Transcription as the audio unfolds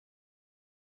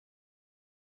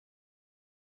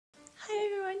Hi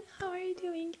everyone, how are you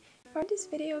doing? Before this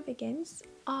video begins,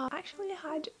 I actually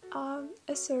had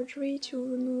a surgery to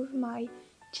remove my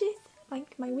teeth,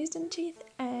 like my wisdom teeth,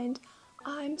 and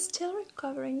I'm still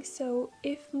recovering, so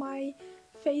if my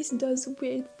face does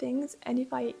weird things and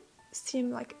if I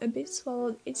seem like a bit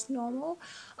swallowed, it's normal,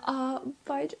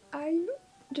 but I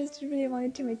just really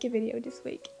wanted to make a video this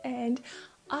week and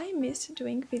I missed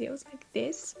doing videos like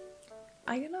this.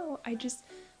 I don't know,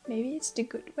 maybe it's the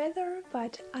good weather,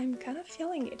 but I'm kind of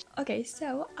feeling it. Okay,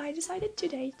 so I decided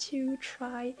today to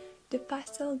try the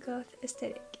Pastel Goth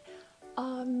aesthetic.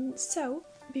 So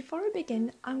before we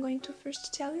begin, I'm going to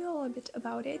first tell you a little bit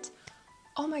about it.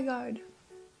 Oh my god,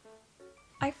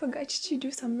 I forgot to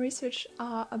do some research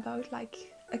about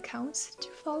like accounts to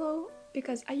follow,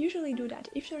 because I usually do that.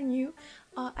 If you're new,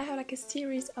 I have like a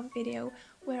series of video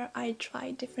where I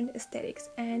try different aesthetics,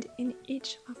 and in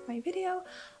each of my video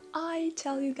I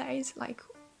tell you guys like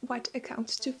what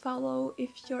accounts to follow if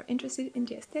you're interested in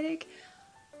the aesthetic,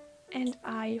 and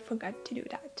I forgot to do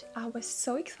that. I was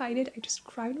so excited, I just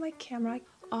grabbed my camera.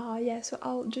 Yeah, so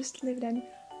I'll just leave them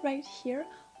right here.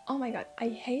 Oh my god, I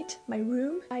hate my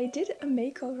room. I did a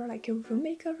makeover, like a room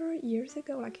makeover years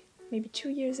ago, like maybe 2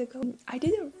 years ago. I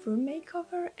did a room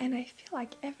makeover and I feel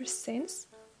like ever since,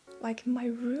 like my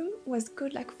room was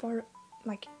good like for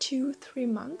like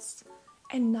 2-3 months,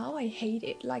 and now I hate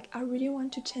it. Like I really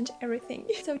want to change everything.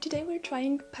 So today we're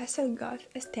trying Pastel Goth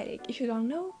aesthetic. If you don't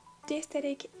know the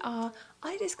aesthetic,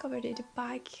 I discovered it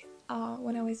back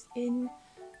when I was in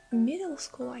middle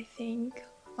school, I think,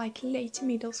 like late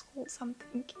middle school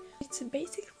something. It's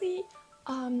basically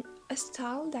a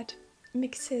style that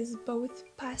mixes both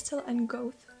pastel and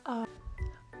goth.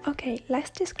 Okay,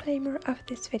 last disclaimer of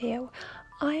this video.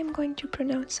 I am going to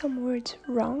pronounce some words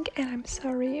wrong and I'm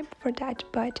sorry for that,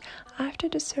 but after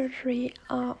the surgery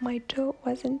my jaw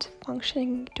wasn't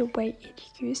functioning the way it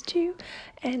used to,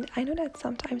 and I know that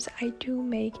sometimes I do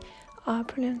make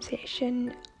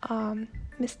pronunciation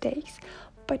mistakes,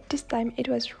 but this time it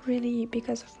was really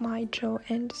because of my jaw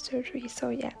and the surgery. So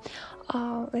yeah,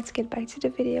 let's get back to the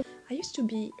video. I used to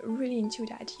be really into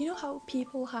that. You know how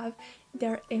people have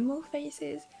their emo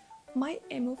faces? My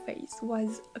emo face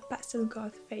was a pastel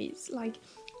goth face. Like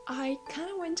I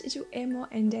kind of went into emo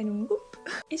and then whoop.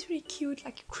 It's really cute,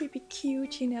 like creepy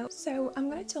cute, you know. So I'm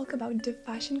gonna talk about the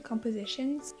fashion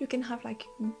compositions. You can have like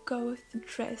goth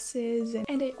dresses,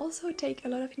 and they also take a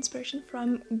lot of inspiration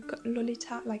from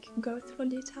Lolita, like goth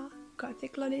Lolita,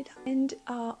 gothic Lolita, and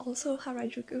also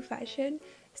Harajuku fashion.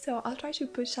 So I'll try to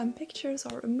put some pictures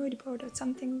or a mood board or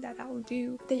something that I'll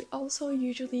do. They also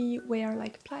usually wear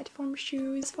like platform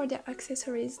shoes. For their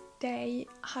accessories, they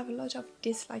have a lot of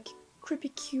this like creepy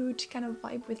cute kind of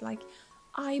vibe with like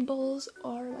eyeballs,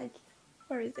 or like,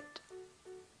 where is it?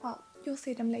 Well, you'll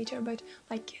see them later, but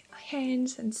like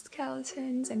hands and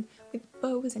skeletons and with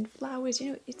bows and flowers,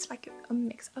 you know, it's like a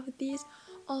mix of these.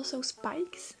 Also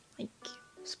spikes, like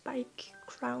spike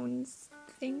crowns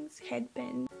things,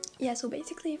 headband. Yeah, so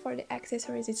basically for the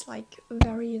accessories it's like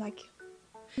very like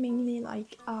mainly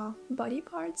like body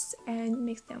parts, and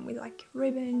mix them with like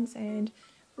ribbons and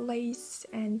lace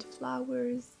and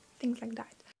flowers, things like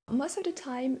that. Most of the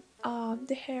time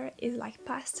the hair is like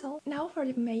pastel. Now for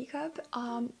the makeup,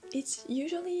 it's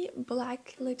usually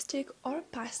black lipstick or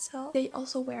pastel. They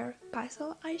also wear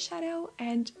pastel eyeshadow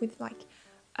and with like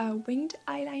a winged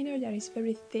eyeliner that is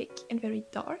very thick and very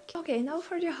dark. Okay, now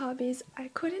for the hobbies, I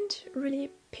couldn't really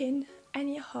pin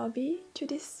any hobby to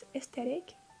this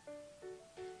aesthetic.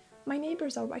 My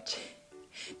neighbors are watching.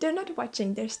 They're not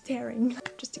watching, they're staring.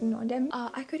 Just ignore them.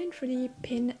 I couldn't really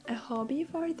pin a hobby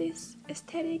for this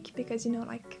aesthetic because, you know,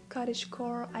 like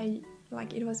cottagecore,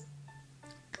 it was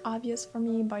obvious for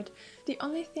me, but the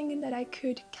only thing that I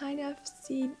could kind of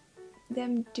see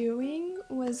them doing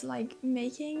was like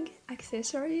making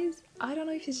accessories. I don't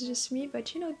know if it's just me,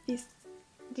 but you know,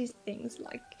 these things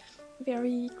like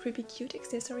very creepy cute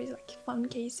accessories like phone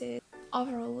cases.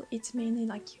 Overall it's mainly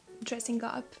like dressing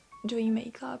up, doing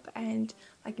makeup, and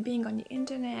like being on the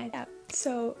internet. Yeah,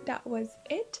 so that was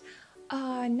it.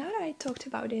 Now that I talked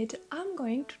about it, I'm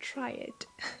going to try it.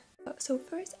 So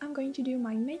first I'm going to do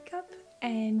my makeup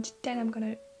and then I'm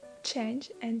gonna change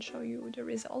and show you the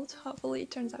result. Hopefully it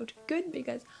turns out good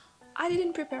because I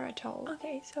didn't prepare at all.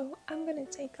 Okay, so I'm gonna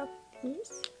take up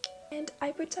these and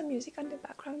I put some music on the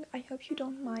background. I hope you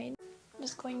don't mind. I'm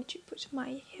just going to put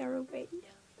my hair away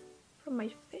from my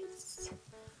face.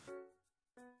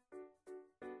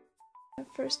 I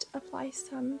first apply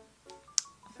some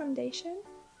foundation.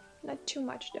 Not too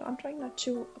much though. I'm trying not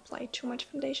to apply too much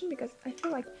foundation because I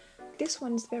feel like this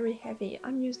one is very heavy.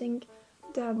 I'm using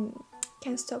the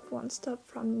Can't Stop Won't Stop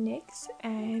from NYX,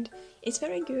 and it's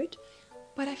very good,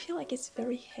 but I feel like it's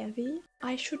very heavy.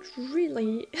 I should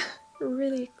really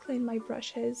really clean my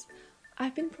brushes.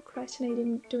 I've been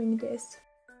procrastinating doing this.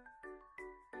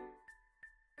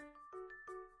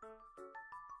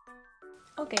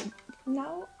 Okay,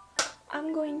 now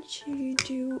I'm going to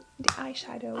do the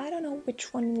eyeshadow. I don't know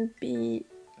which one will be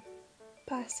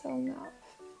pastel now.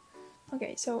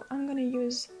 Okay, so I'm gonna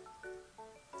use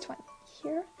this one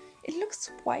here. It looks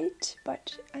white,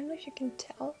 but I don't know if you can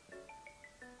tell.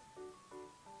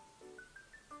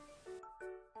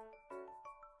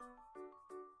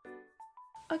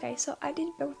 Okay, so I did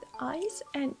both eyes,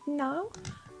 and now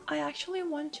I actually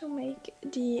want to make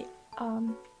the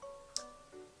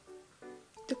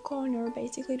corner,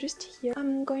 basically just here.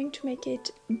 I'm going to make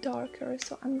it darker,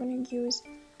 so I'm going to use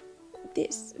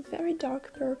this very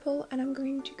dark purple, and I'm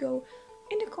going to go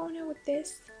in the corner with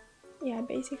this. Yeah,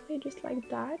 basically just like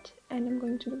that, and I'm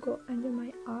going to go under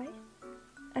my eye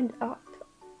and up.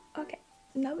 Okay,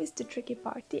 now is the tricky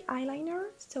part, the eyeliner.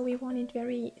 So we want it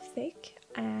very thick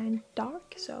and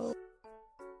dark, so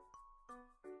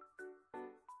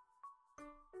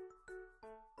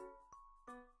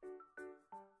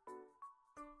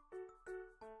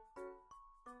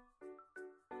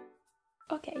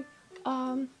okay,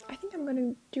 I think I'm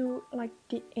gonna do like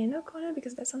the inner corner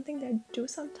because that's something that I do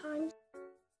sometimes.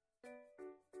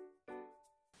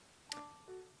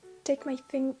 Take my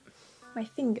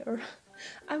finger.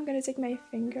 I'm gonna take my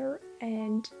finger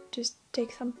and just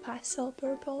take some pastel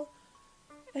purple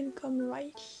and come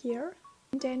right here.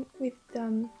 And then with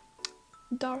the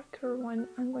darker one,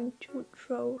 I'm going to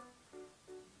draw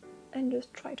and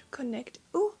just try to connect.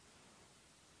 Ooh!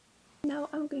 Now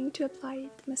I'm going to apply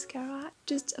the mascara.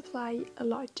 Just apply a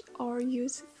lot or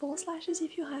use false lashes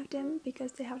if you have them,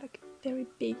 because they have like very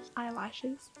big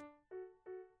eyelashes.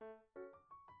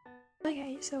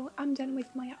 Okay, so I'm done with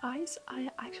my eyes. I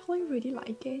actually really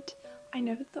like it. I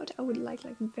never thought I would like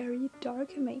very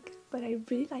dark makeup, but I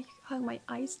really like how my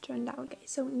eyes turned out. Okay,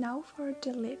 so now for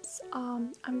the lips,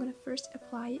 I'm gonna first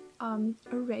apply a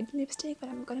red lipstick, but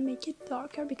I'm gonna make it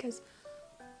darker because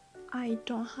I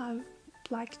don't have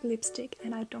black lipstick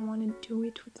and I don't want to do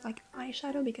it with like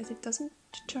eyeshadow because it doesn't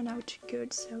turn out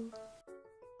good. So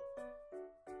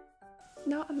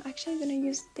now I'm actually gonna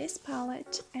use this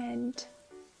palette, and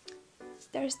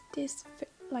there's this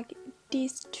like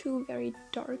these two very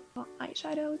dark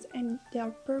eyeshadows and they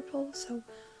are purple, so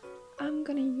I'm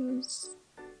gonna use,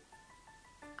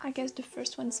 I guess the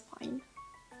first one's fine.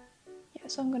 Yeah,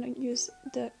 so I'm gonna use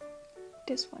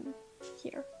this one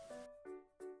here.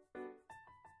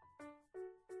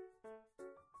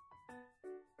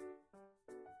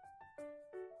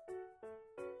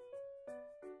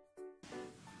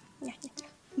 Yeah.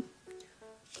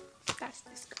 That's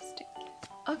disgusting.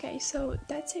 Okay, so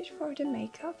that's it for the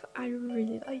makeup. I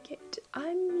really like it.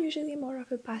 I'm usually more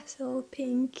of a pastel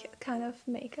pink kind of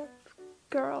makeup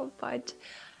girl, but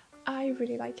I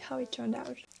really like how it turned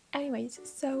out. Anyways,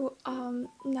 so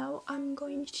now I'm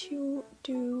going to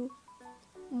do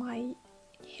my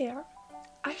hair.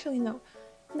 Actually, no.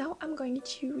 Now I'm going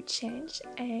to change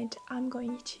and I'm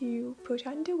going to put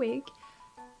on the wig,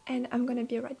 and I'm gonna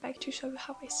be right back to show you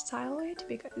how I style it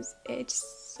because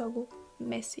it's so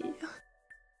messy.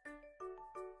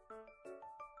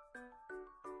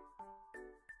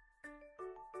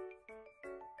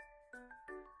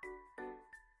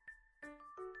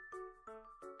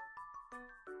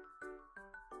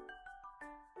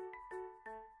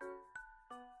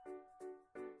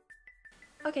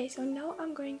 Okay, so now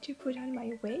I'm going to put on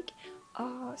my wig.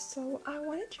 So I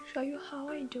wanted to show you how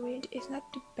I do it. It's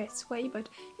not the best way, but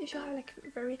if you have like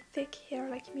very thick hair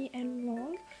like me and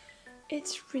long,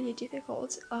 it's really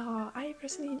difficult. I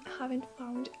personally haven't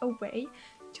found a way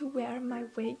to wear my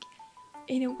wig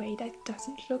in a way that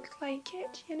doesn't look like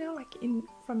it, you know, like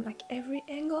from like every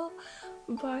angle,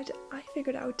 but I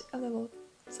figured out a little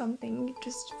something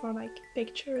just for like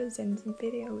pictures and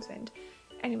videos, and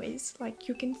anyways, like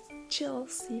you can still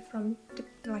see from the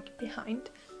like behind,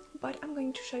 but I'm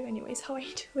going to show you anyways how I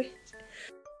do it.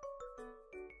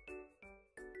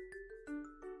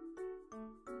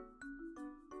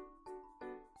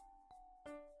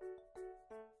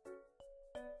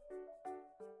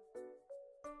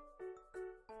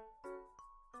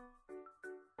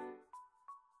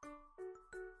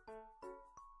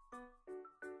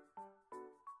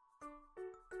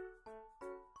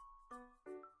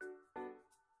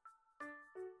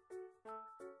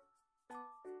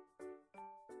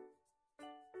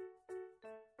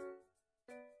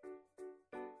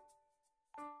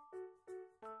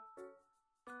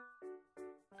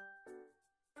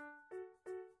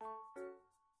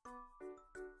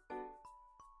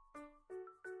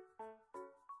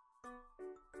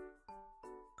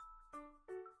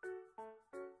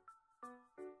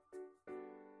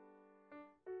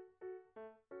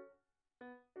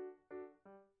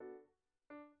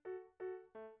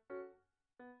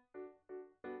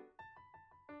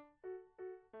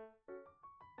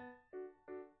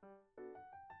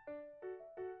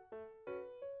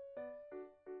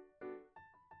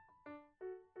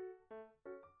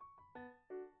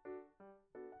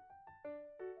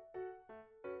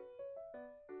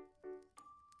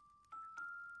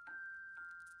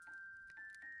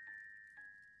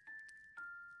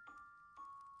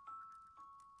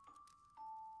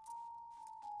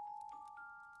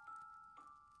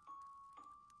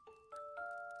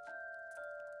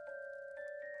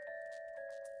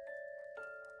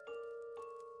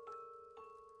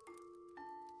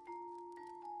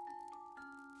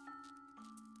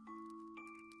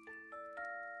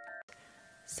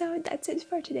 So that's it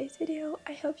for today's video.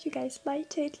 I hope you guys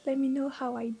liked it. Let me know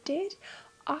how I did.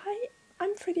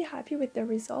 I'm pretty happy with the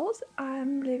results.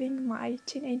 I'm living my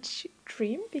teenage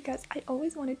dream because I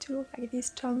always wanted to look like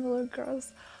these Tumblr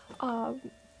girls,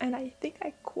 and I think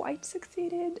I quite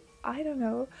succeeded. I don't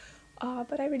know,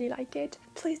 but I really like it.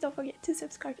 Please don't forget to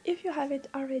subscribe if you haven't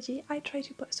already. I try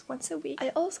to post once a week. I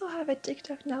also have a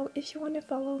TikTok now if you want to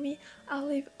follow me. I'll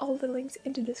leave all the links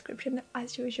in the description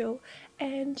as usual.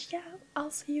 And yeah,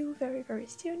 I'll see you very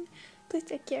soon. Please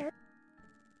take care.